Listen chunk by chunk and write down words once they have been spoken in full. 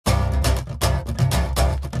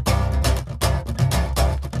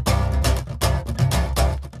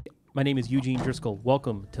My name is Eugene Driscoll.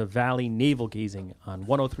 Welcome to Valley Navel Gazing on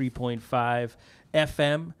 103.5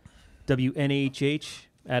 FM, WNHH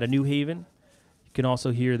out of New Haven. You can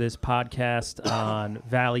also hear this podcast on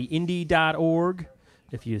valleyindy.org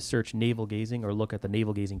if you search navel gazing or look at the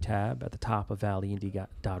navel gazing tab at the top of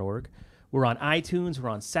valleyindy.org. We're on iTunes, we're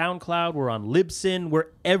on SoundCloud, we're on Libsyn, we're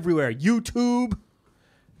everywhere. YouTube.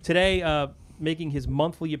 Today, making his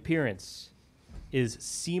monthly appearance is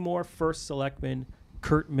Seymour First Selectman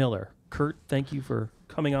Kurt Miller. Kurt, thank you for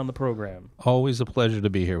coming on the program. Always a pleasure to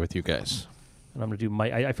be here with you guys. And I'm going to do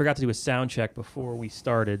I forgot to do a sound check before we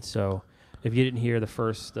started, so if you didn't hear the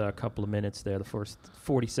first couple of minutes there, the first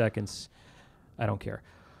 40 seconds, I don't care.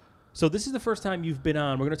 So this is the first time you've been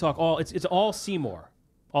on. We're going to talk it's all Seymour.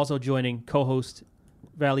 Also joining co-host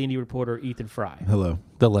Valley Indy reporter Ethan Fry. Hello.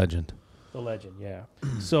 The legend. The legend, yeah.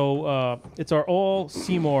 So it's our all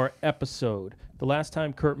Seymour episode. The last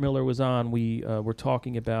time Kurt Miller was on, we were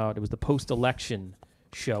talking about, it was the post-election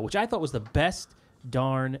show, which I thought was the best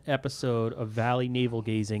darn episode of Valley Navel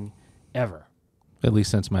Gazing ever. At least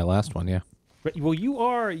since my last one, yeah. But, well,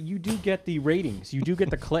 you do get the ratings. You do get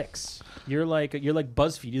the clicks. You're like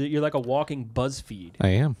BuzzFeed. You're like a walking BuzzFeed. I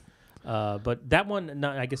am. But that one,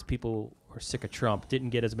 I guess people were sick of Trump. Didn't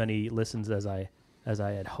get as many listens as I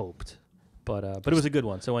had hoped. But it was a good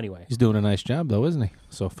one. So anyway, he's doing a nice job, though, isn't he?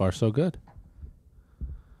 So far, so good.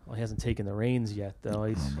 Well, he hasn't taken the reins yet,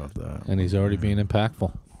 though. How about that? And he's already being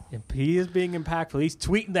impactful. He is being impactful. He's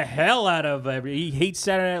tweeting the hell out of he hates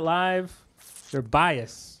Saturday Night Live. They're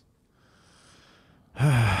biased.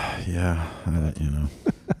 Yeah, All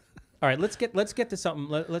right, let's get to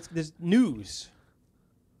something. This news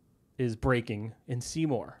is breaking in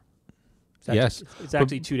Seymour. Yes. It's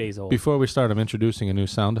actually 2 days old. Before we start, I'm introducing a new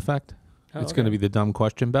sound effect. It's going to be the dumb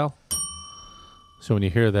question bell. So when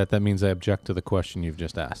you hear that, that means I object to the question you've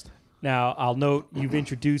just asked. Now, I'll note you've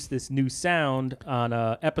introduced this new sound on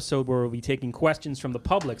an episode where we'll be taking questions from the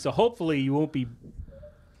public. So hopefully you won't be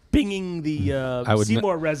binging the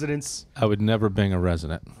Seymour residents. I would never bing a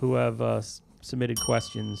resident. Who have submitted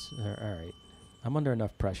questions. All right. I'm under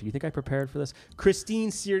enough pressure. You think I prepared for this?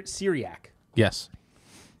 Christine Syriac. Yes.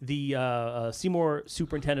 The Seymour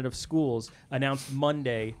Superintendent of Schools announced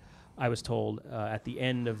Monday, I was told, at the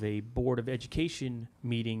end of a Board of Education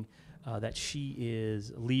meeting that she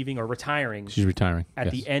is leaving or retiring. She's retiring at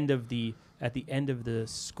the end of the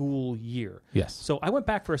school year. Yes. So I went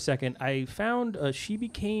back for a second. I found she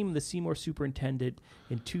became the Seymour Superintendent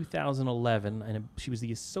in 2011, and she was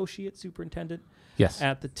the Associate Superintendent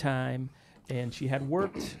at the time. And she had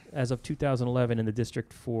worked, as of 2011, in the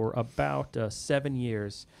district for about 7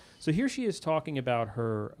 years. So here she is talking about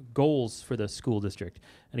her goals for the school district.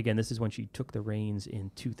 And again, this is when she took the reins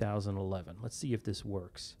in 2011. Let's see if this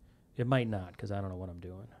works. It might not, because I don't know what I'm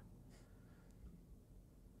doing.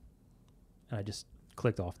 And I just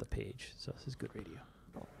clicked off the page, so this is good radio.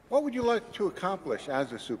 What would you like to accomplish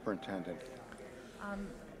as a superintendent?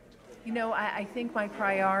 I think my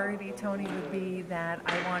priority, Tony, would be that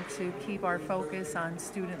I want to keep our focus on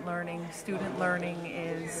student learning. Student learning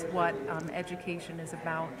is what education is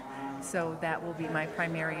about, so that will be my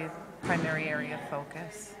primary area of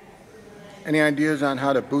focus. Any ideas on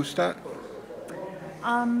how to boost that?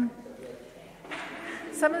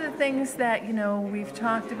 Some of the things that, we've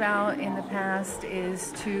talked about in the past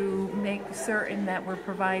is to make certain that we're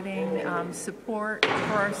providing support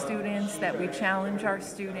for our students, that we challenge our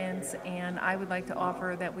students, and I would like to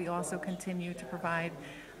offer that we also continue to provide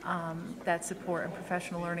that support and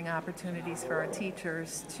professional learning opportunities for our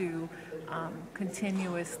teachers to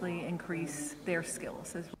continuously increase their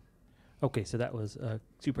skills as well. Okay, so that was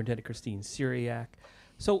Superintendent Christine Syriac.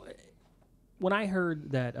 So when I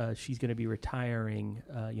heard that she's going to be retiring,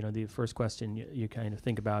 the first question you kind of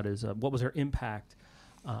think about is what was her impact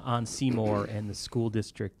on Seymour and the school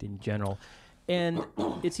district in general? And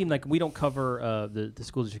it seemed like we don't cover the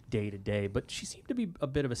school district day to day, but she seemed to be a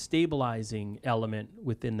bit of a stabilizing element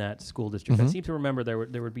within that school district. I seem to remember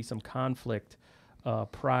there would be some conflict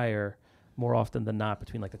prior, more often than not,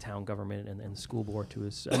 between like the town government and the school board.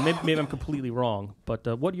 Maybe I'm completely wrong, but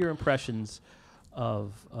what are your impressions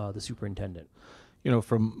of the superintendent?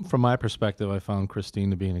 From my perspective, I found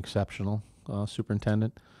Christine to be an exceptional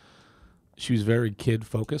superintendent. She was very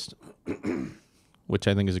kid-focused, which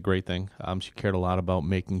I think is a great thing. She cared a lot about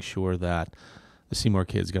making sure that the Seymour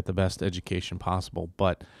kids got the best education possible.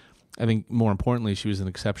 But I think more importantly, she was an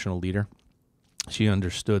exceptional leader. She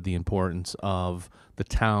understood the importance of the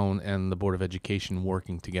town and the Board of Education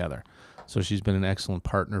working together. So she's been an excellent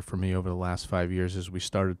partner for me over the last 5 years as we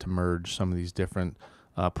started to merge some of these different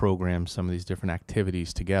programs, some of these different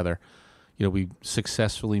activities together. We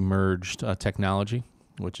successfully merged technology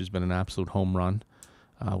which has been an absolute home run.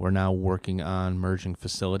 We're now working on merging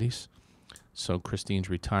facilities. So Christine's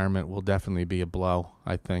retirement will definitely be a blow,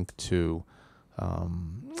 I think, to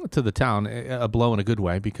the town. A blow in a good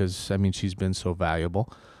way because, I mean, she's been so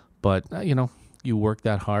valuable. But, you work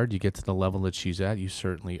that hard, you get to the level that she's at, you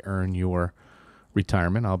certainly earn your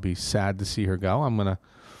retirement. I'll be sad to see her go. I'm going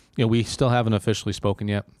to, we still haven't officially spoken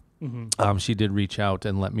yet. Mm-hmm. She did reach out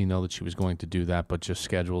and let me know that she was going to do that, but just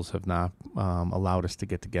schedules have not allowed us to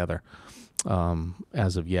get together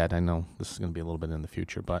as of yet. I know this is going to be a little bit in the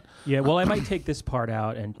future, but yeah. Well, I might take this part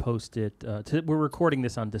out and post it. We're recording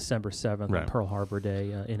this on December 7th, right, on Pearl Harbor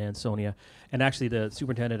Day in Ansonia, and actually the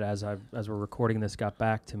superintendent, as we're recording this, got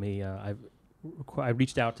back to me. I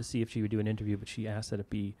reached out to see if she would do an interview, but she asked that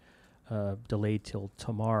it be delayed till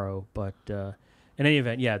tomorrow. But in any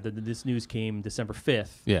event, yeah, this news came December 5th.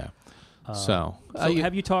 Yeah. So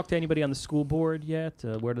have you talked to anybody on the school board yet?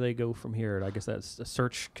 Where do they go from here? I guess that's a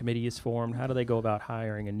search committee is formed. How do they go about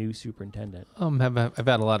hiring a new superintendent? I've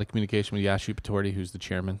had a lot of communication with Yashu Patorti, who's the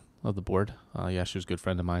chairman of the board. Yashu's a good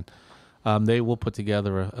friend of mine. They will put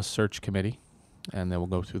together a search committee, and they will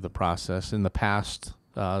go through the process. In the past,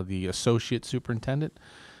 the associate superintendent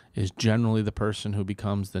is generally the person who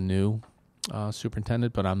becomes the new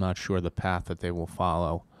superintendent, but I'm not sure the path that they will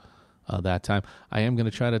follow that time. I am going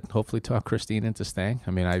to try to hopefully talk Christine into staying.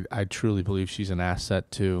 I mean, I truly believe she's an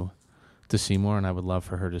asset to Seymour, and I would love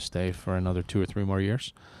for her to stay for another 2 or 3 more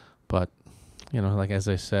years. But, like as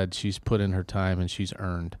I said, she's put in her time and she's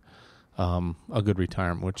earned a good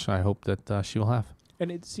retirement, which I hope that she will have.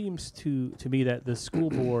 And it seems to me that the school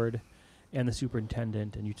board and the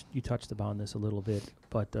superintendent, and you touched upon this a little bit,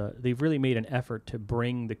 but they've really made an effort to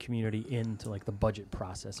bring the community into like the budget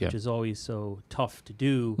process, which is always so tough to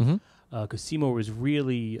do, because Seymour was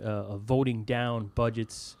really voting down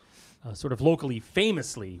budgets sort of locally,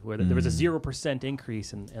 famously, where there was a 0%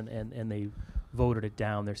 increase, and they voted it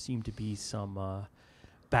down. There seemed to be some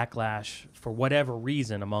backlash for whatever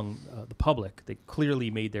reason among the public. They clearly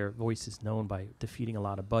made their voices known by defeating a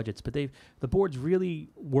lot of budgets, but the board's really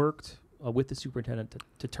worked with the superintendent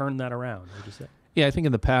to turn that around, would you say? Yeah, I think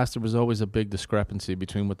in the past there was always a big discrepancy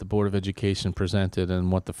between what the Board of Education presented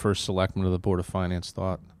and what the first selectman of the Board of Finance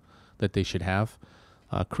thought that they should have.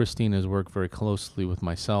 Christine has worked very closely with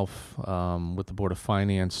myself, with the Board of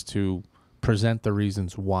Finance, to present the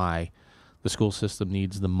reasons why the school system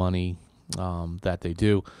needs the money that they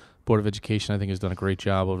do. Board of Education, I think, has done a great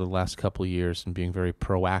job over the last couple of years in being very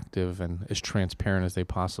proactive and as transparent as they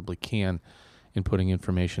possibly can in putting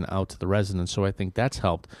information out to the residents. So I think that's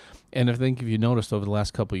helped. And I think if you noticed over the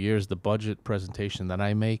last couple of years, the budget presentation that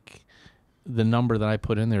I make, the number that I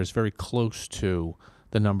put in there is very close to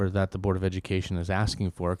the number that the Board of Education is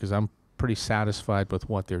asking for, because I'm pretty satisfied with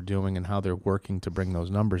what they're doing and how they're working to bring those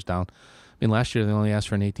numbers down. I mean, last year they only asked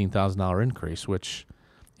for an $18,000 increase, which,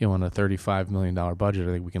 on a $35 million budget,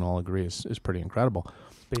 I think we can all agree is pretty incredible.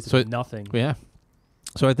 Basically nothing. Yeah.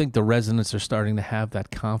 So I think the residents are starting to have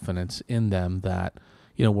that confidence in them that,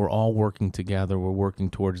 we're all working together. We're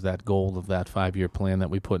working towards that goal of that 5-year plan that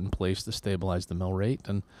we put in place to stabilize the mill rate.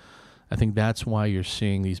 And I think that's why you're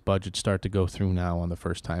seeing these budgets start to go through now on the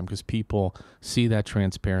first time, because people see that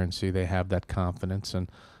transparency. They have that confidence.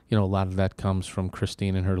 And, a lot of that comes from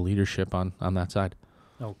Christine and her leadership on that side.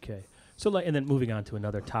 Okay. So, and then moving on to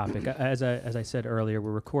another topic. As I said earlier,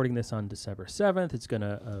 we're recording this on December 7th. It's going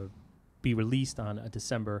to be released on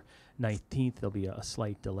December 19th. There'll be a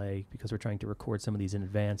slight delay because we're trying to record some of these in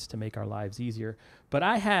advance to make our lives easier. But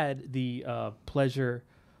I had the pleasure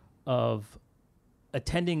of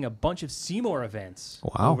attending a bunch of Seymour events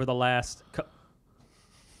over the last...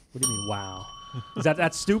 What do you mean, wow? Is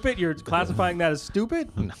that stupid? You're classifying that as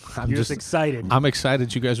stupid? No, You're just excited. I'm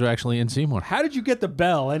excited you guys are actually in Seymour. How did you get the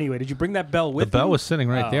bell anyway? Did you bring that bell with you? The bell was sitting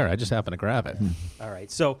right there. I just happened to grab it. All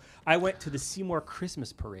right. So I went to the Seymour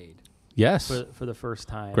Christmas Parade. Yes. For the first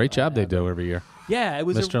time. Great job they do every year. Yeah. It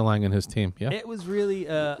was Mr. Lang and his team. Yeah. It was really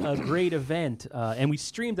a great event. And we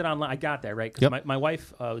streamed it online. I got that, right? Because my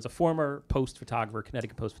wife was a former post photographer,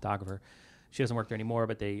 Connecticut post photographer. She doesn't work there anymore,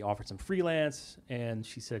 but they offered some freelance. And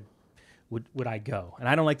she said, would I go? And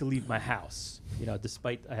I don't like to leave my house,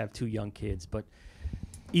 despite I have 2 young kids. But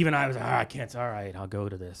even I was like, I can't. All right, I'll go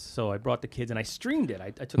to this. So I brought the kids and I streamed it.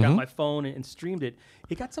 I took out my phone and streamed it.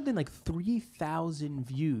 It got something like 3,000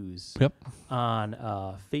 views on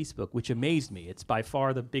Facebook, which amazed me. It's by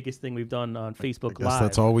far the biggest thing we've done on Facebook I guess Live.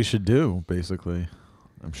 That's all we should do, basically.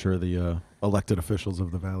 I'm sure the elected officials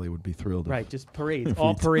of the Valley would be thrilled. Right, just parades,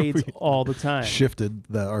 all parades all the time. Shifted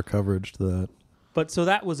our coverage to that. But so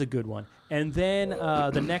that was a good one. And then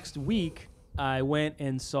the next week, I went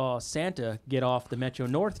and saw Santa get off the Metro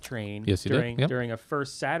North train Yes, you did. during Yep. during a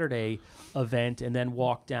first Saturday event, and then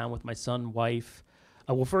walked down with my son, wife.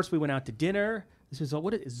 Well, first we went out to dinner. This was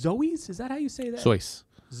what is Zoe's? Is that how you say that? Zois.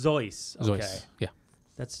 Zoe's. Okay. Zois. Yeah.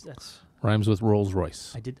 That's Rhymes with Rolls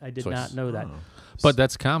Royce. I did Zoe's. not know that. But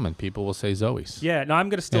that's common. People will say Zoe's. Yeah, no, I'm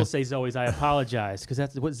gonna still Yeah. say Zoe's. I apologize because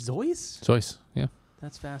that's what Zoe's. Zois. Yeah.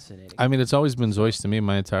 That's fascinating. I mean, it's always been Zois to me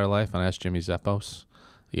my entire life. And I asked Jimmy Zeppos,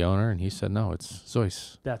 the owner, and he said, no, it's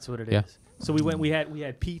Zois. That's what it is. Yeah. So we went. We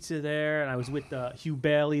had pizza there, and I was with Hugh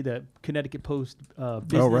Bailey, the Connecticut Post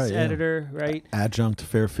business yeah. editor, right? Adjunct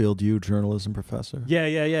Fairfield U journalism professor.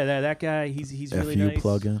 Yeah. That guy. He's really FU nice.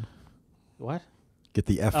 plug-in. What? Get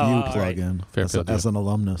the FU all right. plug-in Fairfield as U. an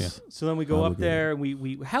alumnus. Yeah. So then we go up Obligated. there, and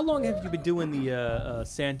we. How long have you been doing the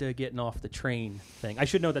Santa getting off the train thing? I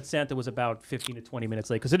should know that Santa was about 15 to 20 minutes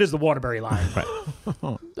late because it is the Waterbury line.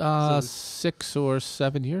 Right. 6 or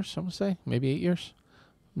 7 years, I'm going to say. Maybe 8 years.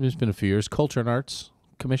 It's been a few years. Culture and Arts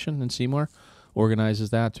Commission in Seymour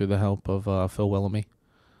organizes that through the help of Phil Willamy,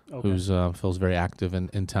 Okay. who's Phil's very active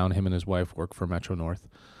in town. Him and his wife work for Metro North.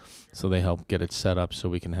 So they help get it set up so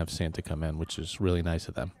we can have Santa come in, which is really nice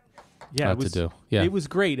of them. Yeah, it was, to do. Yeah. It was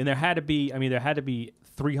great, and there had to be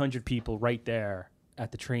 300 people right there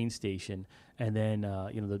at the train station, and then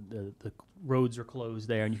the roads are closed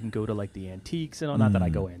there, and you can go to like the antiques and all. Not that I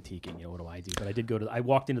go antiquing, what do I do? But I did go to. I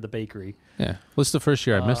walked into the bakery. Yeah. Well, it's the first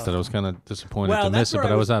year I missed it. I was kind of disappointed well, to that's miss it, where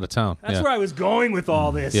but I I was- was out of town. That's yeah. where I was going with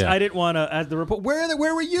all this. Yeah. I didn't want to, as the report.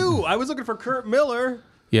 Where were you? I was looking for Kurt Miller,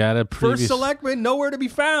 Yeah, I had a first previous. selectman, nowhere to be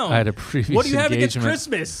found. I had a previous What do you have against engagement.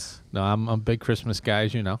 Christmas? No, I'm a big Christmas guy,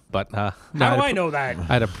 as you know. But How no, do had a I know that? I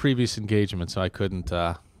had a previous engagement, so I couldn't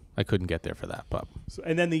get there for that. But So,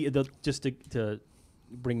 and then the just to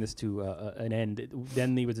bring this to an end,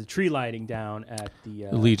 then there was a tree lighting down at the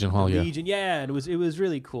Legion Hall, yeah. Legion, yeah, and it was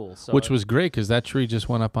really cool. So which was great because that tree just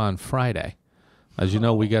went up on Friday. As you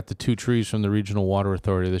know, we got the 2 trees from the Regional Water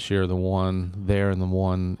Authority this year, the one there and the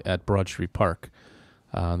one at Broad Street Park.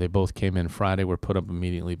 They both came in Friday, were put up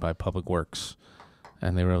immediately by Public Works,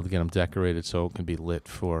 and they were able to get them decorated so it can be lit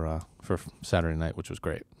for Saturday night, which was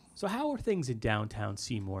great. So how are things in downtown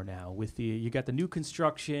Seymour now? With you got the new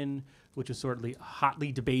construction, which was sort of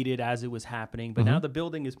hotly debated as it was happening, but now the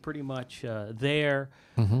building is pretty much there.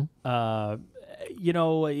 I'm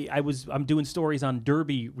doing stories on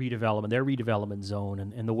Derby redevelopment, their redevelopment zone,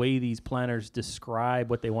 and the way these planners describe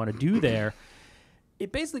what they want to do there.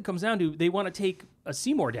 It basically comes down to they want to take a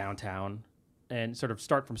Seymour downtown and sort of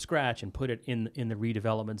start from scratch and put it in the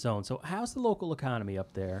redevelopment zone. So how's the local economy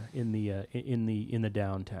up there in the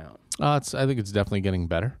downtown? I think it's definitely getting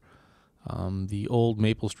better. The old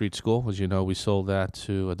Maple Street School, as you know, we sold that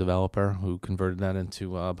to a developer who converted that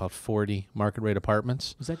into about 40 market rate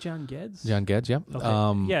apartments. Was that John Geddes? John Geddes, yep.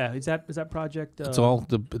 Okay. Yeah, is that project?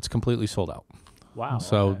 It's completely sold out. Wow.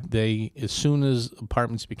 So okay. they, as soon as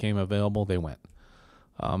apartments became available, they went.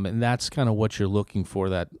 And that's kind of what you're looking for.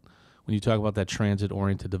 That when you talk about that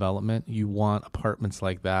transit-oriented development, you want apartments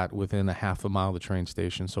like that within a half a mile of the train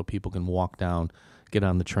station, so people can walk down, get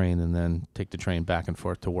on the train, and then take the train back and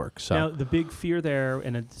forth to work. So now the big fear there,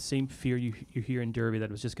 and the same fear you hear in Derby, that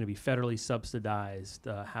it was just going to be federally subsidized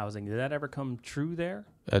housing. Did that ever come true there?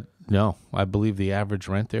 No, I believe the average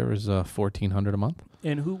rent there is $1,400 a month.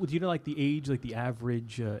 And who do you know? Like the age, like the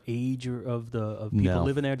average age of people No.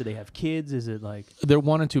 living there? Do they have kids? Is it like They're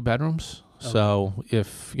 1 and 2 bedrooms. So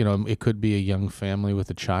if it could be a young family with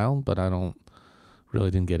a child, but I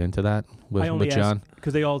didn't get into that with John.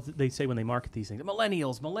 because they say when they market these things,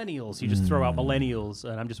 millennials. You just throw out millennials,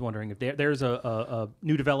 and I'm just wondering if there's a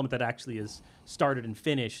new development that actually has started and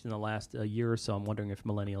finished in the last year or so. I'm wondering if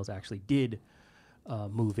millennials actually did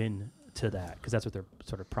move in to that, because that's what they're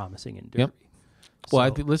sort of promising in Derby. Yep.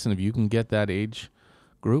 Well, So- listen, if you can get that age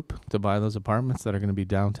group to buy those apartments that are going to be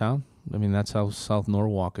downtown, I mean, that's how South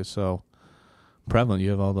Norwalk is so prevalent.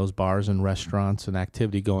 You have all those bars and restaurants and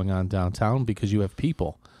activity going on downtown because you have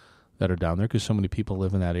people that are down there, because so many people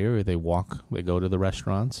live in that area. They walk, they go to the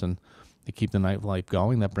restaurants, and they keep the nightlife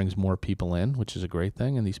going. That brings more people in, which is a great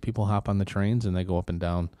thing. And these people hop on the trains and they go up and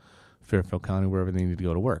down Fairfield County, wherever they need to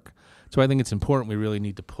go to work. So I think it's important. We really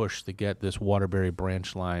need to push to get this Waterbury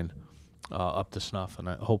branch line up to snuff, and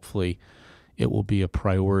hopefully it will be a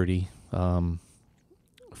priority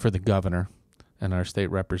for the governor and our state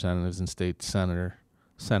representatives and state senators,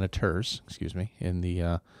 in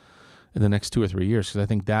the next 2 or 3 years, because I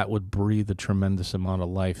think that would breathe a tremendous amount of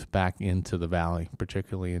life back into the valley,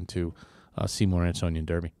 particularly into Seymour, Ansonia, and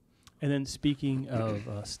Derby. And then speaking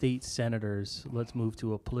of state senators, let's move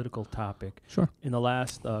to a political topic. Sure. In the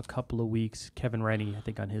last couple of weeks, Kevin Rennie, I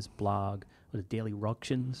think on his blog, Daily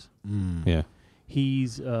Ructions. Yeah. He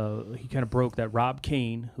kind of broke that Rob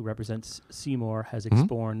Kane, who represents Seymour, has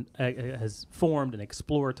has formed an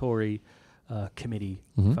exploratory committee,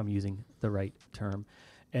 if I'm using the right term.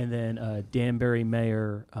 And then Danbury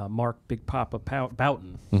Mayor Mark Big Papa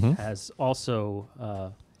Boughton has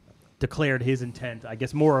also declared his intent, I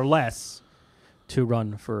guess more or less, to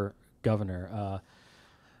run for governor.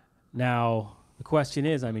 Now, the question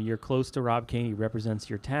is, I mean, you're close to Rob Kane. He represents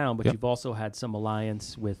your town, but you've also had some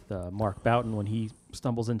alliance with Mark Boughton when he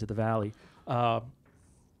stumbles into the valley.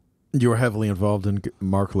 You were heavily involved in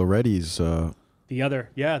Mark Loretti's The other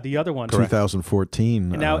one.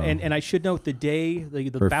 2014. And now, and I should note the day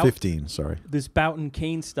or 15, sorry. This Boughton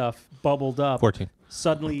Kane stuff bubbled up. 14.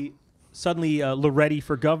 Suddenly Loretti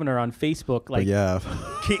for governor on Facebook,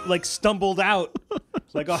 like stumbled out,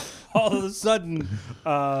 like all of a sudden.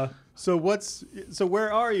 So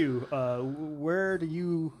where are you? Where do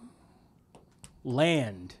you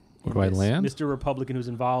land? Where do I land? Mr. Republican, who's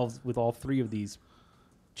involved with all three of these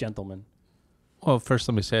gentlemen. Well, first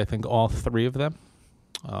let me say I think all three of them,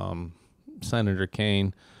 Senator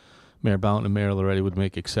Kane, Mayor Boughton, and Mayor Loretti would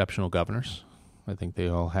make exceptional governors. I think they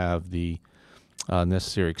all have the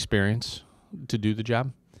necessary experience to do the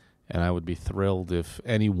job, and I would be thrilled if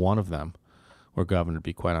any one of them were governor, to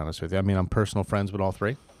be quite honest with you. I mean, I'm personal friends with all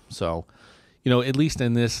three, so, at least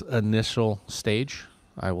in this initial stage,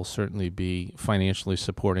 I will certainly be financially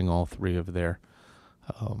supporting all three of their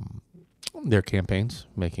campaigns,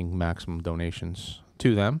 making maximum donations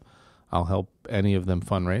to them. I'll help any of them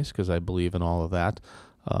fundraise because I believe in all of that.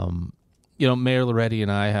 Mayor Loretti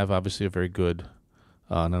and I have obviously a very good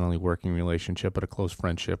not only working relationship, but a close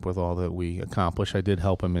friendship with all that we accomplish. I did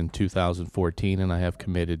help him in 2014, and I have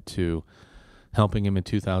committed to helping him in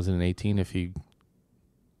 2018 if he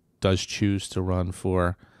does choose to run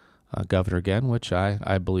for governor again, which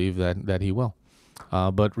I believe that he will.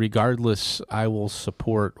 But regardless, I will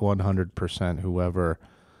support 100% whoever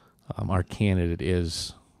our candidate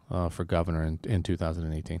is for governor in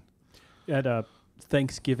 2018. At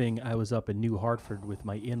Thanksgiving, I was up in New Hartford with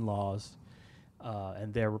my in-laws,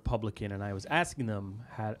 and they're Republican, and I was asking them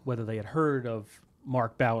whether they had heard of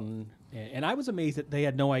Mark Boughton, and I was amazed that they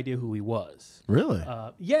had no idea who he was. Really?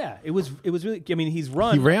 Yeah, it was really. I mean, he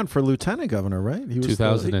ran for lieutenant governor, right? He was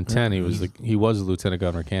 2010. He was a lieutenant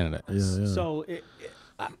governor candidate. Yeah. So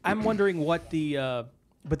I'm wondering what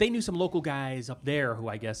but they knew some local guys up there who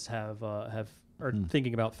I guess are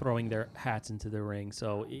thinking about throwing their hats into the ring.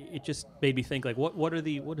 So it just made me think, like, what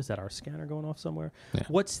is that? Our scanner going off somewhere? Yeah.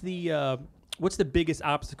 What's the biggest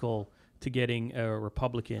obstacle to getting a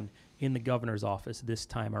Republican in the governor's office this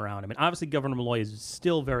time around? I mean, obviously Governor Malloy is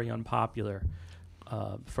still very unpopular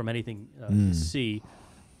from anything to see.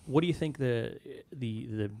 What do you think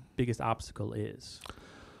the biggest obstacle is?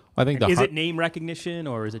 I think is it name recognition,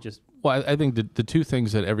 or is it just? Well, I think the two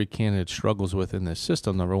things that every candidate struggles with in this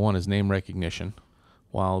system, number one, is name recognition.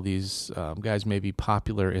 While these guys may be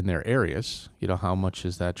popular in their areas, how much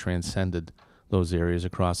has that transcended those areas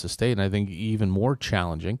across the state? And I think even more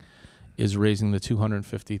challenging is raising the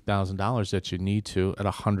 $250,000 that you need to at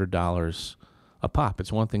 $100 a pop.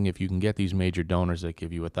 It's one thing if you can get these major donors that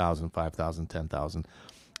give you $1,000, $5,000, $10,000.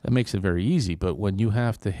 That makes it very easy. But when you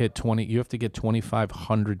have to hit you have to get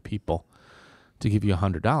 2,500 people to give you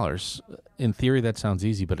 $100. In theory, that sounds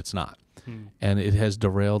easy, but it's not. And it has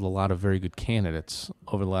derailed a lot of very good candidates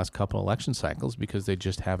over the last couple of election cycles because they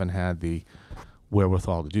just haven't had the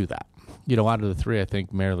wherewithal to do that. Out of the three, I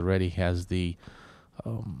think Mayor Loretti has the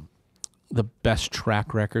best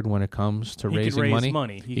track record when it comes to raising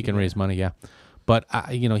money. He can raise money, yeah. But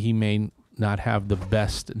he may not have the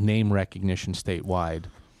best name recognition statewide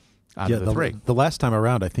out of the three. The last time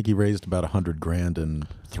around, I think he raised about $100,000 in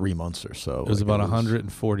 3 months or so. It was about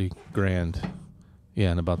 $140,000,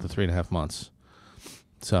 in about the 3.5 months.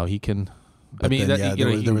 So he can. But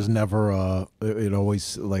there was never it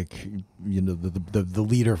always the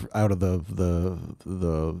leader out of the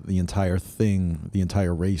entire thing, the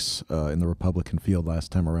entire race in the Republican field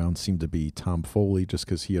last time around seemed to be Tom Foley, just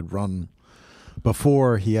because he had run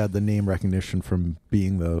before. He had the name recognition from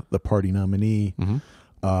being the party nominee.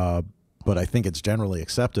 But I think it's generally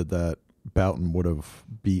accepted that Boughton would have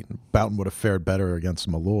fared better against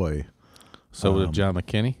Malloy. So would have John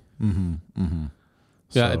McKinney.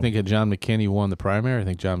 Yeah, I think if John McKinney won the primary, I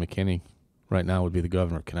think John McKinney right now would be the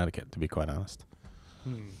governor of Connecticut, to be quite honest.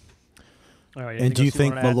 All right, and do you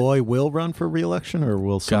think Malloy will run for re-election, or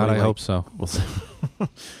will somebody? God, I hope so.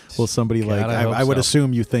 Will somebody I would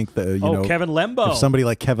assume you think that Kevin Lembo. If somebody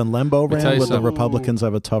like Kevin Lembo ran, would the Republicans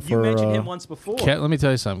have a tougher? You mentioned him once before. Let me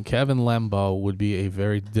tell you something. Kevin Lembo would be a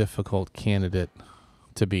very difficult candidate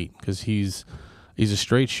to beat because he's a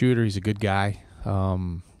straight shooter. He's a good guy,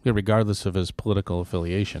 regardless of his political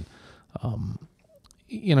affiliation.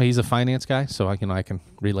 He's a finance guy, so I can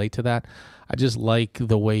relate to that. I just like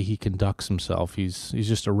the way he conducts himself. He's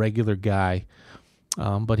just a regular guy,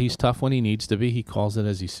 but he's tough when he needs to be. He calls it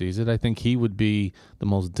as he sees it. I think he would be the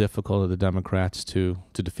most difficult of the Democrats to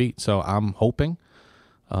defeat. So I'm hoping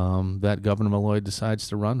that Governor Malloy decides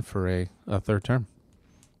to run for a third term.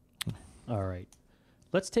 All right.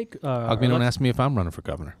 Let's take... How come you don't ask me if I'm running for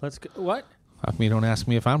governor? What? How come you don't ask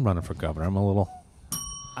me if I'm running for governor? I'm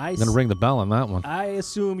going to ring the bell on that one. I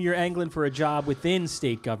assume you're angling for a job within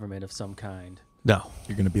state government of some kind. No.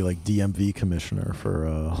 You're going to be like DMV commissioner for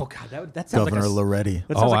oh, God, that sounds Governor like Loretti.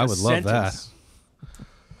 I would love that.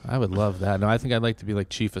 I would love that. No, I think I'd like to be like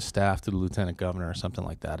chief of staff to the lieutenant governor or something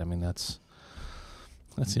like that. I mean, that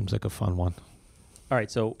seems like a fun one. All right,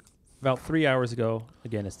 so about 3 hours ago,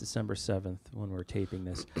 again, it's December 7th when we're taping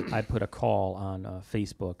this, I put a call on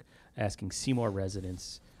Facebook asking Seymour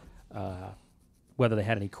residents whether they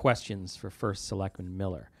had any questions for First Selectman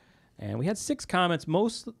Miller. And we had 6 comments.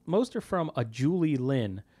 Most are from a Julie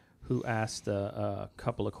Lynn, who asked a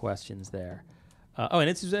couple of questions there. And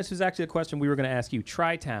this was actually a question we were going to ask you.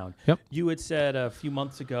 Tri-Town. Yep. You had said a few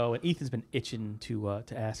months ago, and Ethan's been itching to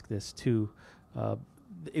ask this too.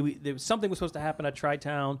 There was something was supposed to happen at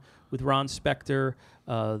Tri-Town with Ron Spector,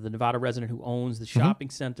 the Nevada resident who owns the shopping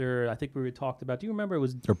center. I think we were talked about. Do you remember it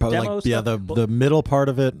was demo stuff? the middle part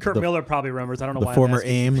of it. Kurt Miller probably remembers. I don't know why. The former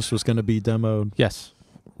Ames was going to be demoed. Yes.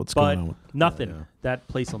 What's going on? Nothing. Yeah. That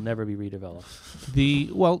place will never be redeveloped.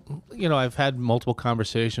 I've had multiple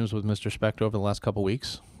conversations with Mr. Spector over the last couple of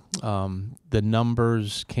weeks. The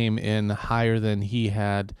numbers came in higher than he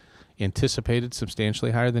had anticipated, substantially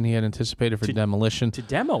higher than he had anticipated for demolition. To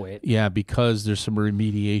demo it? Yeah, because there's some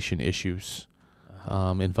remediation issues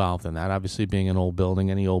involved in that. Obviously, being an old building,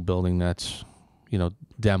 any old building that's,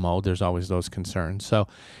 demoed, there's always those concerns. So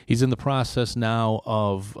he's in the process now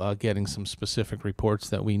of getting some specific reports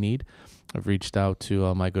that we need. I've reached out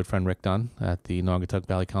to my good friend Rick Dunn at the Naugatuck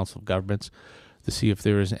Valley Council of Governments to see if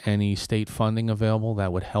there is any state funding available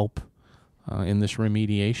that would help in this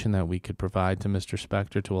remediation that we could provide to Mr.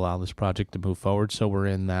 Spector to allow this project to move forward. So we're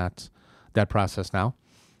in that process now.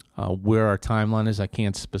 Where our timeline is, I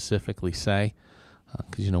can't specifically say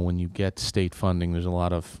because, when you get state funding, there's a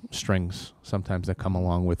lot of strings sometimes that come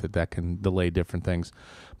along with it that can delay different things.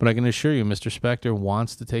 But I can assure you, Mr. Spector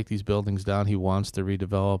wants to take these buildings down. He wants to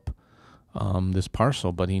redevelop this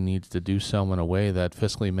parcel, but he needs to do so in a way that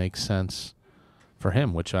fiscally makes sense for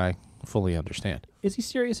him, which I fully understand. Is he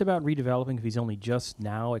serious about redeveloping if he's only just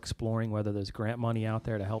now exploring whether there's grant money out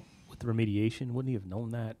there to help with the remediation? Wouldn't he have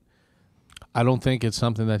known that? I don't think it's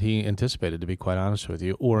something that he anticipated, to be quite honest with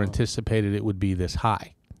you, or anticipated it would be this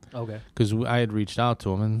high. Okay. Because I had reached out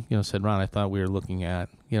to him and said, Ron, I thought we were looking at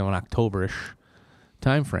an October-ish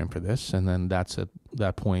time frame for this, and then that's at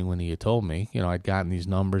that point when he had told me, I'd gotten these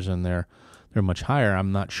numbers and they're much higher.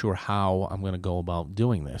 I'm not sure how I'm going to go about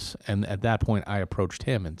doing this. And at that point, I approached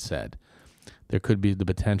him and said, there could be the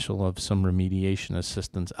potential of some remediation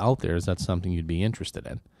assistance out there. Is that something you'd be interested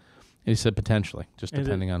in? And he said potentially, just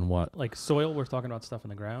depending on what. Like soil, we're talking about stuff in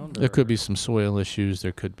the ground? There could be some soil issues.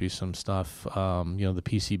 There could be some stuff, the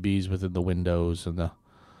PCBs within the windows and the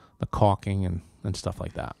caulking and stuff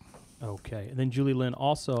like that. Okay. And then Julie Lynn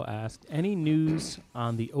also asked, any news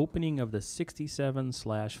on the opening of the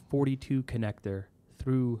 67/42 connector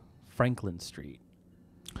through Franklin Street?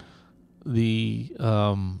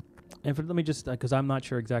 And let me just, because I'm not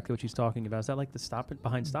sure exactly what she's talking about. Is that like the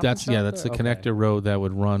behind Stop? That's the connector road that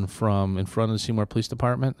would run from in front of the Seymour Police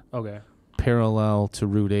Department. Okay. Parallel to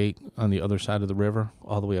Route 8 on the other side of the river,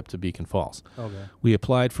 all the way up to Beacon Falls. Okay. We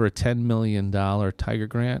applied for a $10 million Tiger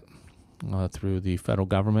grant through the federal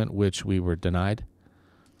government, which we were denied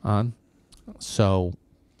on. So,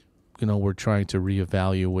 we're trying to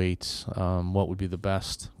reevaluate what would be the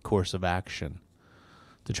best course of action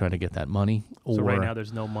to try to get that money. So right now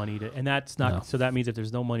there's no money and that's not. No. So that means if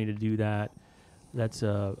there's no money to do that, that's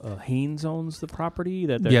Haynes owns the property.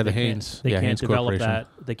 The Haynes. They can't Haynes develop that.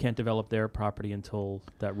 They can't develop their property until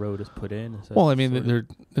that road is put in. They're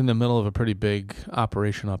in the middle of a pretty big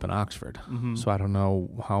operation up in Oxford. Mm-hmm. So I don't know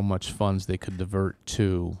how much funds they could divert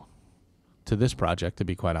to this project, to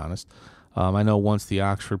be quite honest. I know once the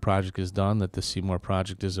Oxford project is done, that the Seymour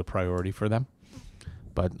project is a priority for them.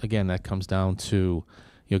 But again, that comes down to,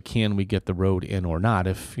 can we get the road in or not?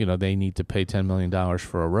 If, they need to pay $10 million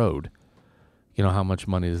for a road, how much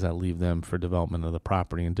money does that leave them for development of the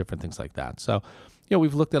property and different things like that? So,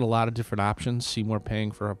 we've looked at a lot of different options. Seymour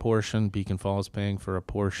paying for a portion, Beacon Falls paying for a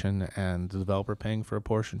portion, and the developer paying for a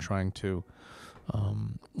portion, trying to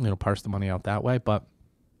parse the money out that way. But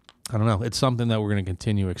I don't know. It's something that we're going to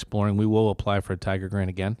continue exploring. We will apply for a Tiger Grant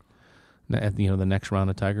again at the next round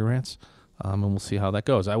of Tiger Grants, and we'll see how that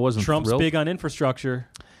goes. I wasn't Trump's thrilled. big on infrastructure.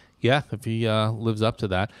 Yeah, if he lives up to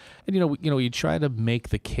that, and you try to make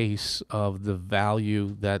the case of the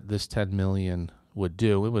value that this $10 million would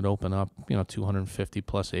do. It would open up 250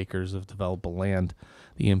 plus acres of developable land.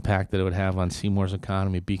 The impact that it would have on Seymour's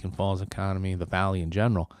economy, Beacon Falls economy, the valley in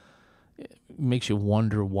general, it makes you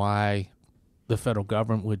wonder why the federal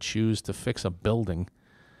government would choose to fix a building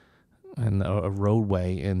and a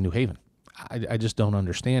roadway in New Haven. I just don't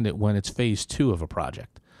understand it when it's phase 2 of a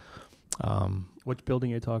project. Which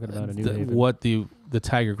building are you talking about in New Haven? What the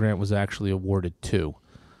Tiger Grant was actually awarded to.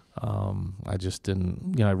 I just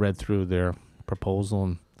didn't, I read through their proposal,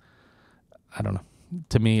 and I don't know.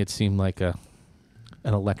 To me, it seemed like an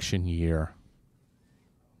election year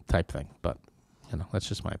type thing, but that's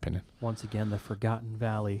just my opinion. Once again, the Forgotten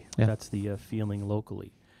Valley. Yeah. That's the feeling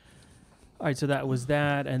locally. All right, so that was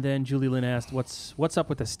that, and then Julie Lynn asked, "What's up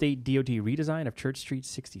with the state DOT redesign of Church Street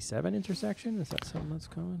 67 intersection? Is that something that's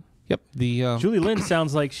coming?" Yep. The Julie Lynn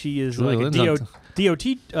sounds like she is Julie like Lynn's a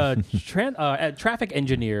DOT traffic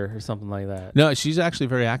engineer or something like that. No, she's actually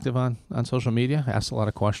very active on social media. Asks a lot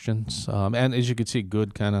of questions, and as you can see,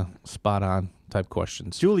 good kind of spot on type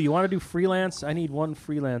questions. Julie, you want to do freelance? I need one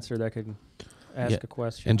freelancer that can ask a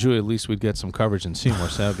question. And Julie, at least we'd get some coverage in Seymour,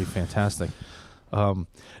 so that would be fantastic.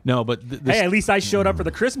 No, but hey, at least I showed up for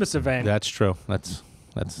the Christmas event. That's true. That's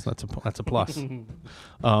a plus.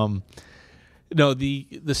 No,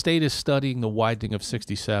 the state is studying the widening of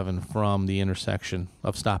 67 from the intersection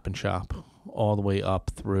of Stop and Shop all the way up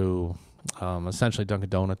through essentially Dunkin'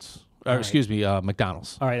 Donuts.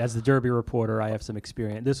 McDonald's. All right, as the Derby reporter, I have some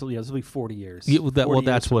experience. This will be 40 years. Yeah,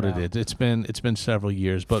 that's what it is. It's been several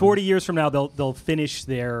years, but 40 years from now, they'll finish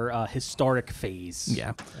their historic phase.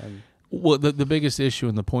 Yeah. Well, the biggest issue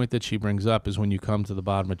and the point that she brings up is when you come to the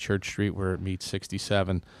bottom of Church Street where it meets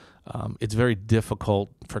 67. It's very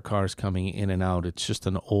difficult for cars coming in and out. It's just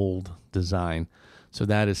an old design. So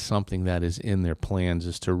that is something that is in their plans,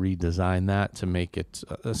 is to redesign that to make it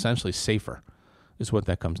essentially safer, is what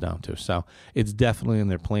that comes down to. So it's definitely in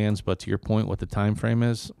their plans. But to your point, what the time frame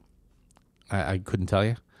is, I couldn't tell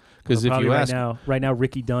you. Because if you ask right now,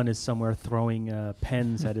 Ricky Dunn is somewhere throwing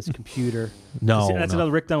pens at his computer. That's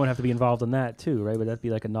another. Rick Dunn would have to be involved in that too, right? Would that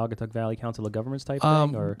be like a Naugatuck Valley Council of Governments type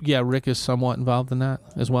thing? Or? Yeah, Rick is somewhat involved in that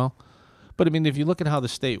as well. But I mean, if you look at how the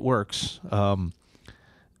state works,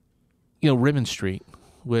 Ribbon Street,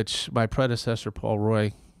 which my predecessor Paul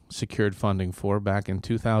Roy secured funding for back in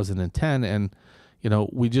 2010, and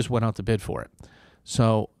we just went out to bid for it.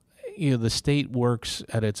 So the state works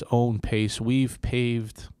at its own pace. We've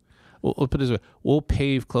paved. We'll put it this way. We'll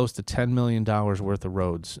pave close to $10 million worth of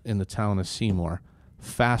roads in the town of Seymour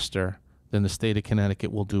faster than the state of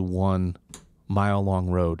Connecticut will do 1 mile-long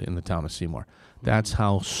road in the town of Seymour. That's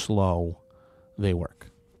how slow they work.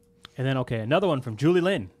 And then, another one from Julie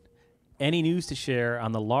Lynn. Any news to share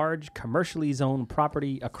on the large commercially zoned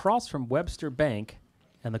property across from Webster Bank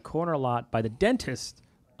and the corner lot by the dentist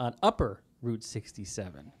on Upper Route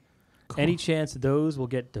 67? Cool. Any chance those will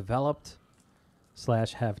get developed /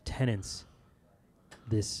 have tenants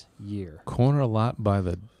this year? Corner lot by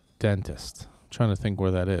the dentist. I'm trying to think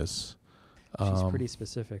where that is. She's pretty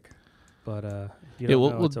specific, but if you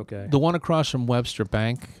don't know, it's okay. The one across from Webster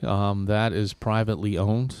Bank, that is privately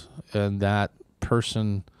owned, and that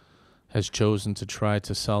person has chosen to try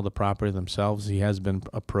to sell the property themselves. He has been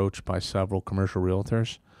approached by several commercial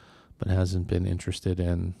realtors, but hasn't been interested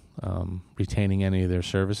in retaining any of their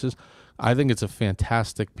services. I think it's a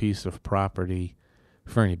fantastic piece of property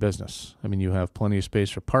for any business. I mean, you have plenty of space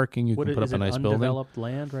for parking. You can put up a nice building. Undeveloped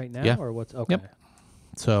land right now, yeah. Or what's okay? Yep.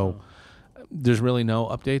 So there's really no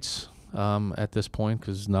updates at this point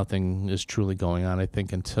because nothing is truly going on. I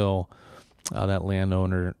think until that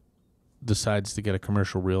landowner decides to get a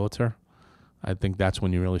commercial realtor, I think that's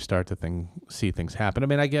when you really start to see things happen. I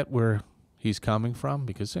mean, I get where he's coming from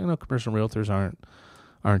because commercial realtors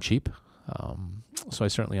aren't cheap. So I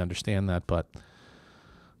certainly understand that, but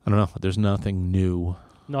I don't know. There's nothing new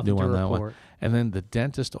on that report. one. And then the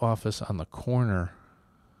dentist office on the corner.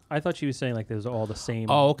 I thought she was saying like there's all the same.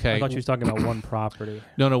 Oh, okay. I thought she was talking about one property.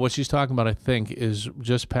 No. What she's talking about, I think, is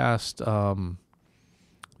just past the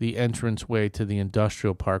entranceway to the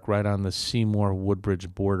industrial park, right on the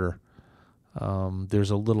Seymour-Woodbridge border. There's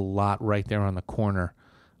a little lot right there on the corner.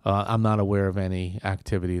 I'm not aware of any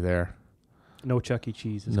activity there. No Chuck E.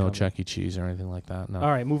 Cheese. No Chuck E. Cheese or anything like that. No. All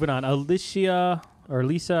right, moving on. Lisa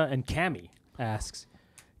and Cammie asks,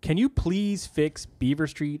 Can you please fix Beaver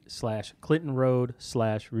Street / Clinton Road /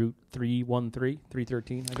 Route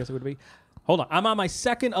 313, I guess it would be. Hold on. I'm on my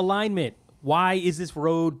second alignment. Why is this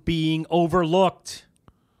road being overlooked?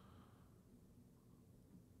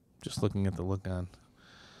 Just looking at the look on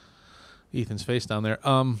Ethan's face down there.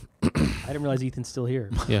 I didn't realize Ethan's still here.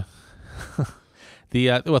 Yeah.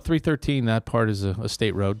 The 313, that part is a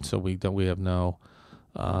state road, so we have no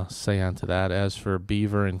say on to that. As for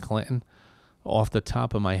Beaver and Clinton, off the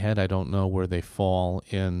top of my head, I don't know where they fall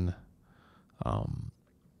in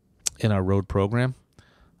our road program.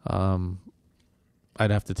 I'd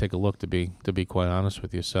have to take a look to be quite honest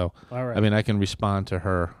with you. So, all right. I mean, I can respond to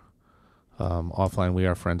her offline. We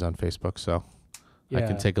are friends on Facebook, so I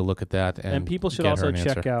can take a look at that. And people should also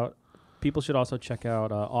check out. People should also check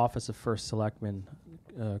out Office of First Selectman,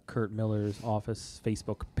 Kurt Miller's office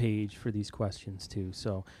Facebook page for these questions too.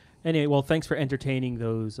 So, anyway, well, thanks for entertaining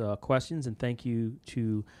those questions, and thank you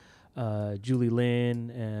to Julie Lynn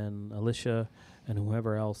and Alicia and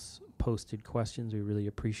whoever else posted questions. We really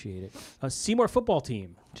appreciate it. Seymour football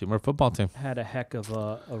team. Seymour football team had a heck of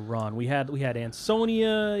a run. We had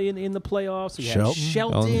Ansonia in the playoffs. We Shelton. had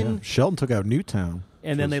Shelton. Oh, yeah. Shelton took out Newtown.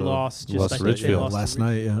 And then they lost. Lost Ridgefield last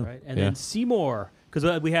night. Yeah. Right? And then Seymour,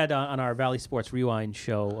 because we had on our Valley Sports Rewind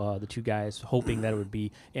show the two guys hoping that it would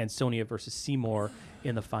be Ansonia versus Seymour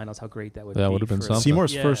in the finals. How great that would be. That would have been something.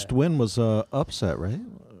 Seymour's first win was upset, right?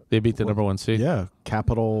 They beat the number 1 seed. Yeah,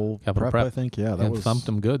 Capital Prep, I think. Yeah, that was thumped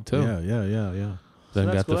them good too. Yeah.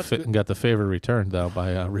 Then So got the favor returned though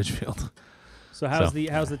by Ridgefield. So how's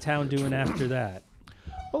the town doing after that?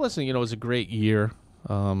 Well, listen, it was a great year,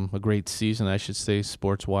 a great season, I should say,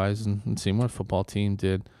 sports wise, and Seymour football team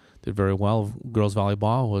did very well. Girls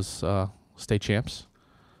volleyball was state champs.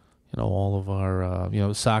 All of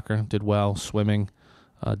our soccer did well, swimming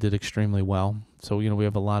did extremely well. So we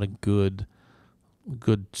have a lot of good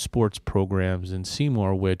sports programs in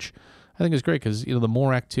Seymour, which I think is great because the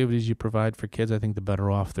more activities you provide for kids, I think the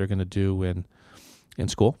better off they're going to do in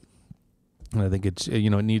school. And I think it's it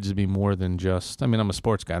needs to be more than just. I mean, I'm a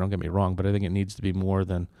sports guy. Don't get me wrong, but I think it needs to be more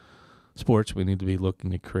than sports. We need to be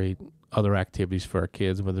looking to create other activities for our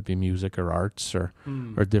kids, whether it be music or arts or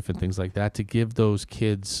different things like that, to give those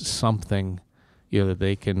kids something that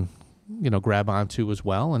they can grab onto as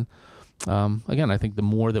well. And again, I think the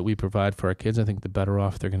more that we provide for our kids, I think the better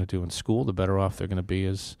off they're going to do in school, the better off they're going to be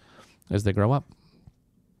as they grow up.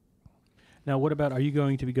 Now, what about, are you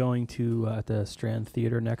going to be going to at the Strand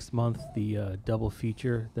Theater next month, the double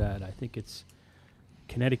feature that I think it's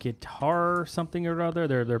Connecticut Horror something or other?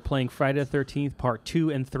 They're playing Friday the 13th, part 2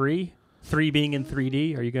 and 3, 3 being in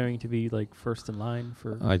 3D. Are you going to be like first in line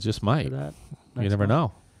for I just might. for that? You never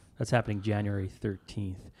know. That's happening January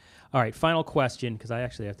 13th. All right, final question, because I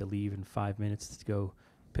actually have to leave in 5 minutes to go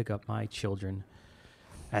pick up my children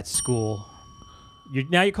at school.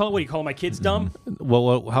 You call my kids dumb?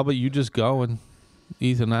 Well, how about you just go and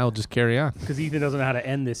Ethan and I will just carry on? Because Ethan doesn't know how to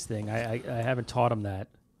end this thing. I haven't taught him that.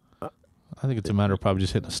 I think it's a matter of probably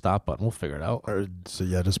just hitting a stop button. We'll figure it out.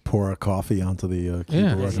 Just pour a coffee onto the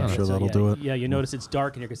keyboard. I'm sure that'll do it. Yeah, you notice it's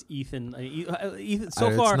dark in here because Ethan.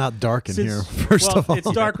 So far, it's not dark in here. First of all, it's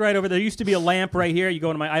dark right over there. There used to be a lamp right here. You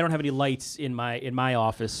go into I don't have any lights in my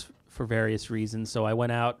office for various reasons. So I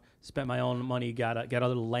went out, spent my own money, got a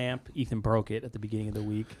little lamp. Ethan broke it at the beginning of the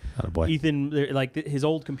week. Attaboy. Ethan, his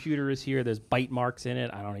old computer is here. There's bite marks in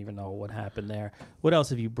it. I don't even know what happened there. What else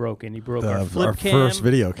have you broken? You broke our flip cam. First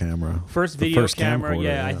video camera. First video camera.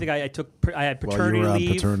 Yeah, I think I had paternity you were on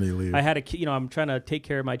leave. paternity leave. I had I'm trying to take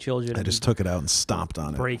care of my children. I just took it out and stomped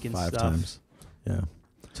on it breaking 5 stuff. times. Yeah.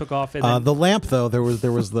 Took off it. The lamp though, there was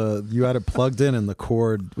you had it plugged in and the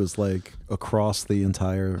cord was like across the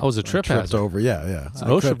entire. Oh, it was a trip hazard. Over. Yeah. It's an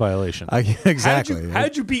OSHA viation. Exactly.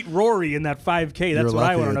 How'd you beat Rory in that 5K? That's what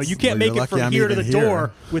I want to know. You can't you're make it from lucky here I'm to the even door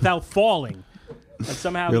here. without falling. And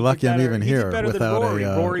somehow You're lucky I'm even he here did better than without Rory.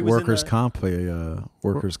 a Rory was workers' in comp.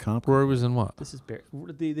 Workers' comp. Rory was in what? This is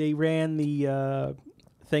they ran the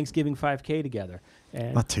Thanksgiving 5K together.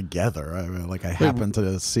 And Not together. I mean, I happened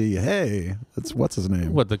to see. Hey, what's his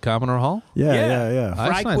name? What, the Commodore Hall? Yeah.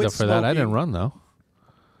 I signed up for that. I didn't run though.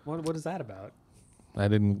 What is that about? I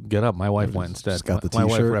didn't get up. My wife went instead. Just got the My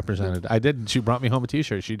wife t-shirt? represented. I did. She brought me home a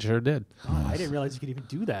T-shirt. She sure did. Oh, I didn't realize you could even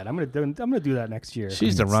do that. I'm gonna do that next year.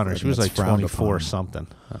 She's the runner. She was like frowned 24 or upon. something.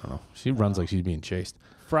 I don't know. She runs like she's being chased.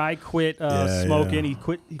 Fry quit smoking. He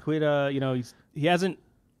quit. He hasn't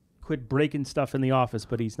quit breaking stuff in the office,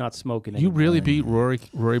 but he's not smoking You anymore. really beat Rory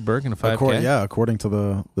Berg in a 5K? According to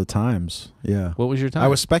the Times. Yeah. What was your time? I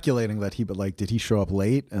was speculating that did he show up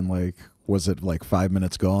late and was it 5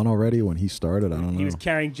 minutes gone already when he started? I don't know. He was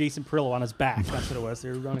carrying Jason Perillo on his back. That's what it was. They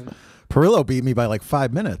were running. Perillo beat me by like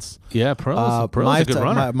 5 minutes. Yeah, Perillo's a good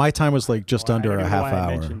runner. My time was like just under a half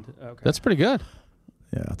hour. Okay. That's pretty good.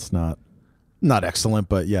 Yeah, it's not excellent,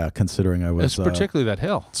 but yeah, considering I was It's particularly that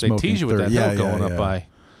hill. They tease you with that hill going up by.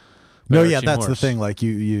 No, yeah, that's the thing. Like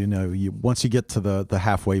you know, once you get to the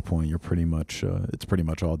halfway point, you're pretty much it's pretty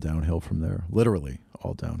much all downhill from there. Literally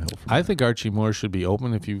all downhill from there. I think Archie Moore should be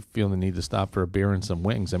open if you feel the need to stop for a beer and some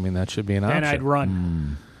wings. I mean, that should be an option. And I'd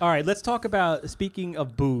run. All right, let's talk about, speaking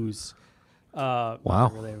of booze. Wow,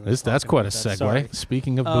 that's quite a segue. Sorry.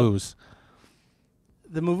 Speaking of booze.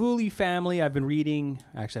 The Mavuli family, I've been reading,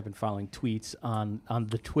 actually I've been following tweets on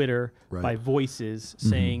the Twitter by Voices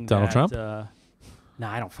saying Donald Trump? No,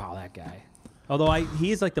 I don't follow that guy. Although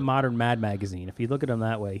he is like the modern Mad Magazine. If you look at him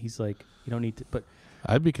that way, he's like, you don't need to. But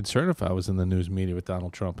I'd be concerned if I was in the news media with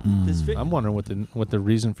Donald Trump. I'm wondering what the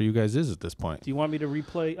reason for you guys is at this point. Do you want me to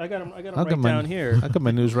replay? I got him right down here. I got my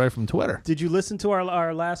news right from Twitter. Did you listen to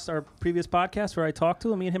our previous podcast where I talked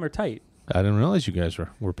to him? Me and him are tight. I didn't realize you guys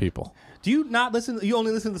were people. Do you not listen? You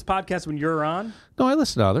only listen to this podcast when you're on? No, I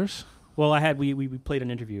listen to others. Well, we played an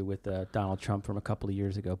interview with Donald Trump from a couple of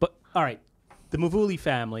years ago. But all right. The Mavuli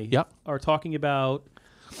family are talking about,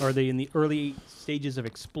 are they in the early stages of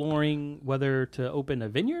exploring whether to open a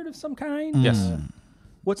vineyard of some kind? Yes.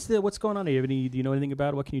 What's going on here? Do you know anything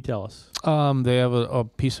about it? What can you tell us? They have a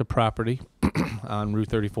piece of property on Route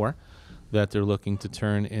 34 that they're looking to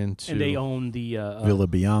turn into. And they own the Villa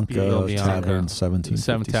Bianca, Tavern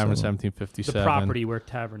 1757. Tavern 1757. The property where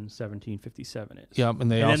Tavern 1757 is. Yep, and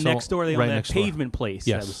then next door they own that pavement door. place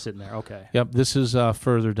that was sitting there. Okay. Yep, this is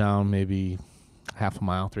further down, maybe half a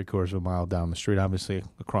mile, 3/4 of a mile down the street, obviously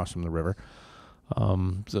across from the river.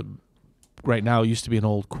 So right now, it used to be an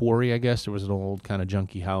old quarry, I guess. There was an old kind of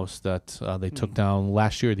junky house that they took down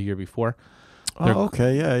last year or the year before.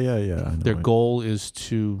 Okay, yeah. Their goal is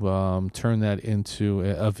to turn that into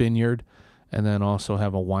a vineyard and then also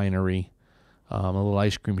have a winery, a little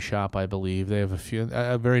ice cream shop, I believe. They have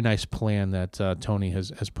a very nice plan that Tony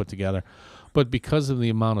has put together. But because of the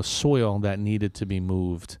amount of soil that needed to be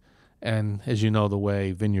moved, and as you know, the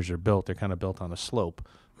way vineyards are built, they're kind of built on a slope.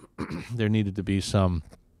 There needed to be some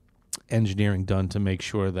engineering done to make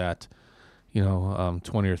sure that,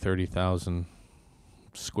 20 or 30,000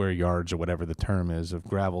 square yards or whatever the term is of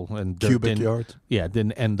gravel and dirt cubic yards. Yeah,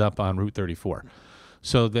 didn't end up on Route 34.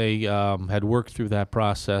 So they had worked through that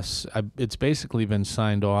process. It's basically been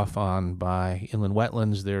signed off on by Inland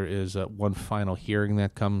Wetlands. There is one final hearing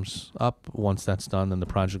that comes up. Once that's done, then the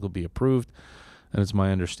project will be approved. And it's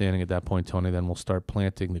my understanding at that point, Tony, then we'll start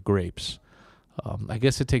planting the grapes. I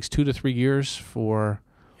guess it takes 2 to 3 years for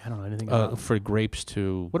I don't know anything about for grapes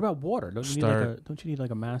to. What about water? Don't you need like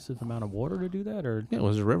a massive amount of water to do that? Or yeah, it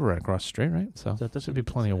was a river right across the street, right? So that should be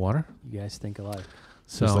plenty of water. You guys think alike.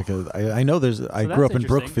 So I know I grew up in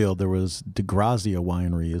Brookfield. There was DeGrazia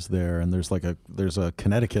Winery is there, and there's a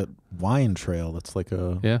Connecticut wine trail that's like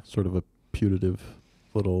a sort of a putative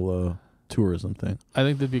little tourism thing. I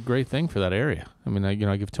think that'd be a great thing for that area. I mean,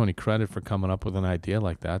 I give Tony credit for coming up with an idea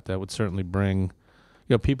like that. That would certainly bring,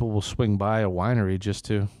 people will swing by a winery just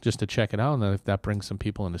to check it out, and then if that brings some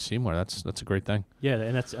people into Seymour, that's a great thing. Yeah,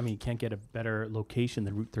 and you can't get a better location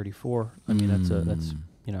than Route 34. I mean, that's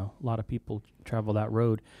a lot of people travel that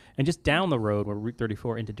road, and just down the road where Route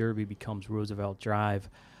 34 into Derby becomes Roosevelt Drive,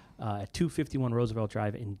 at 251 Roosevelt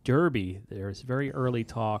Drive in Derby, there's very early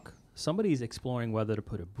talk. Somebody's exploring whether to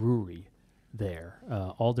put a brewery there.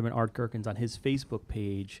 Alderman Art Gerkens on his Facebook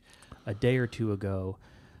page a day or two ago,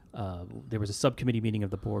 there was a subcommittee meeting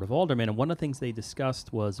of the Board of Aldermen, and one of the things they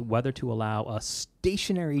discussed was whether to allow a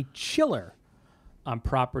stationary chiller on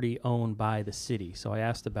property owned by the city. So I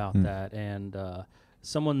asked about that, and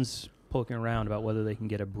someone's poking around about whether they can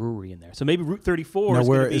get a brewery in there. So maybe Route 34 now, is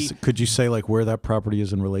going to be... Could you say where that property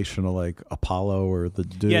is in relation to Apollo or the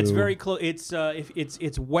Dew? Yeah, it's very close.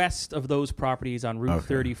 It's west of those properties on Route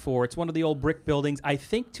 34. It's one of the old brick buildings. I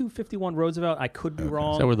think 251 Roosevelt. I could be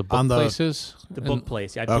wrong. Is that where the book place is? The book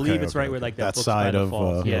place. Yeah, I believe it's right where that book side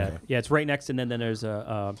of yeah, it's right next, and then there's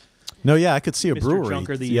a. No, yeah, I could see a Mr. brewery.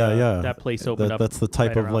 Junker, that place opened up. That's the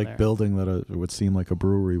type right of there. building that it would seem like a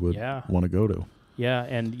brewery would want to go to. Yeah,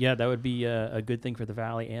 and that would be a good thing for the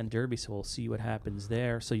Valley and Derby. So we'll see what happens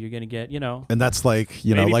there. So you're going to get, and that's like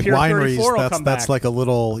like Pier wineries. That's like a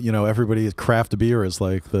little, everybody craft beer is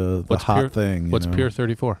like the hot thing. What's Pier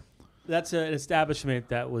 34? That's an establishment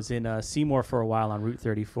that was in Seymour for a while on Route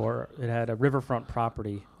 34. It had a riverfront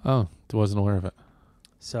property. Oh, I wasn't aware of it.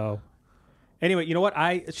 So, anyway, you know what?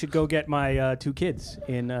 I should go get my 2 kids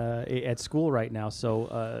at school right now.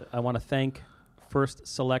 So I want to thank First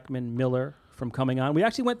Selectman Miller from coming on. We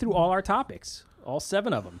actually went through all our topics, all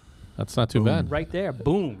 7 of them. That's not too bad. Right there.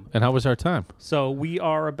 Boom. And how was our time? So we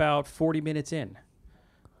are about 40 minutes in.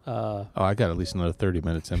 I got at least another 30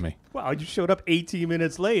 minutes in me. Wow, you showed up 18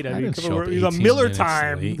 minutes late. I didn't show up it was a 18 Miller minutes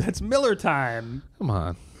time. late. That's Miller time. Come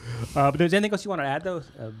on. But there's anything else you want to add, though,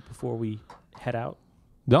 before we head out?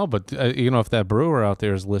 No, but if that brewer out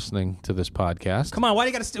there is listening to this podcast, Come on, why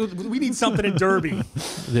do you got to? We need something in Derby.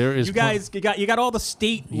 there is. You guys, you got all the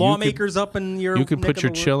state lawmakers up in your. You can neck put of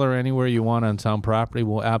your the wood. chiller anywhere you want on town property.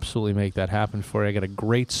 We'll absolutely make that happen for you. I got a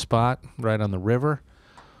great spot right on the river.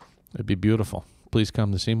 It'd be beautiful. Please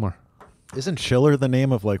come to Seymour. Isn't Chiller the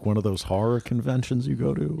name of like one of those horror conventions you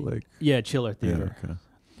go to? Like, Yeah, Chiller yeah, Theater. okay.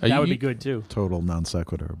 That would be good too. Total non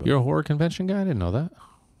sequitur. But You're a horror convention guy? I didn't know that.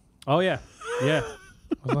 Oh yeah, yeah.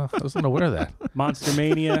 I wasn't aware of that. Monster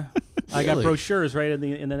Mania. I got Really? brochures right in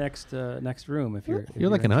the next room. If you're You're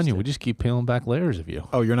like an onion. interested. We just keep peeling back layers of you.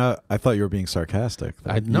 oh, you're not. I thought you were being sarcastic.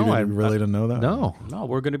 I You know. really didn't know that. No. No,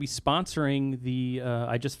 we're going to be sponsoring the.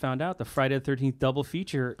 I just found out the Friday the 13th double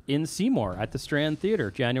feature in Seymour at the Strand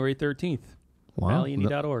Theater, January 13th. Wow.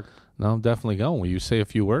 Valleyindy.org. No, I'm definitely going. Will you say a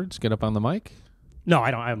few words? Get up on the mic? No,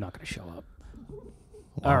 I don't. I'm not going to show up.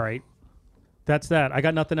 Wow. All right, that's that. I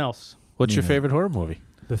got nothing else. What's your favorite horror movie?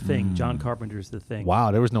 The Thing. John Carpenter's The Thing.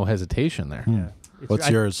 Wow, there was no hesitation there. Yeah. It's- What's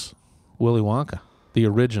yours? Willy Wonka, the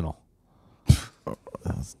original.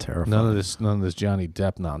 That's terrifying. None of this Johnny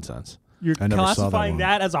Depp nonsense. You're I never saw that classifying one.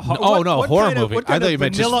 that as a No, horror movie. What I kind thought of you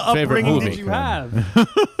meant just vanilla favorite upbringing movie. did you have?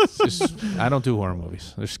 It's just, I don't do horror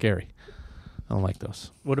movies. They're scary. I don't like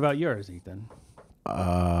those. What about yours, Ethan?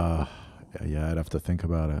 Yeah, I'd have to think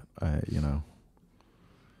about it.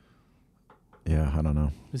 Yeah, I don't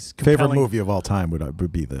know. This is Favorite compelling. movie of all time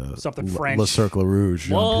would be the Something Le French. Cercle Rouge.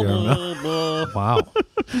 Blah, Jean-Pierre. blah, blah. Wow.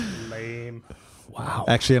 Lame. Wow.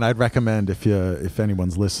 Actually, and I'd recommend if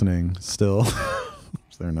anyone's listening still,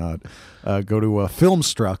 which they're not, go to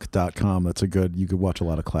filmstruck.com. That's you could watch a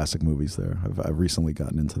lot of classic movies there. I've recently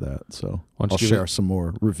gotten into that, so Why don't I'll you give share some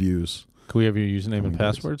more reviews. Can we have your username and Coming days.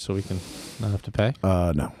 password so we can not have to pay?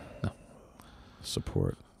 No. No.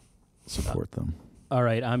 Support them. All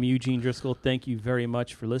right, I'm Eugene Driscoll. Thank you very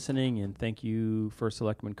much for listening, and thank you, First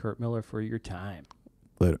Selectman Kurt Miller, for your time.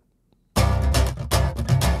 Later.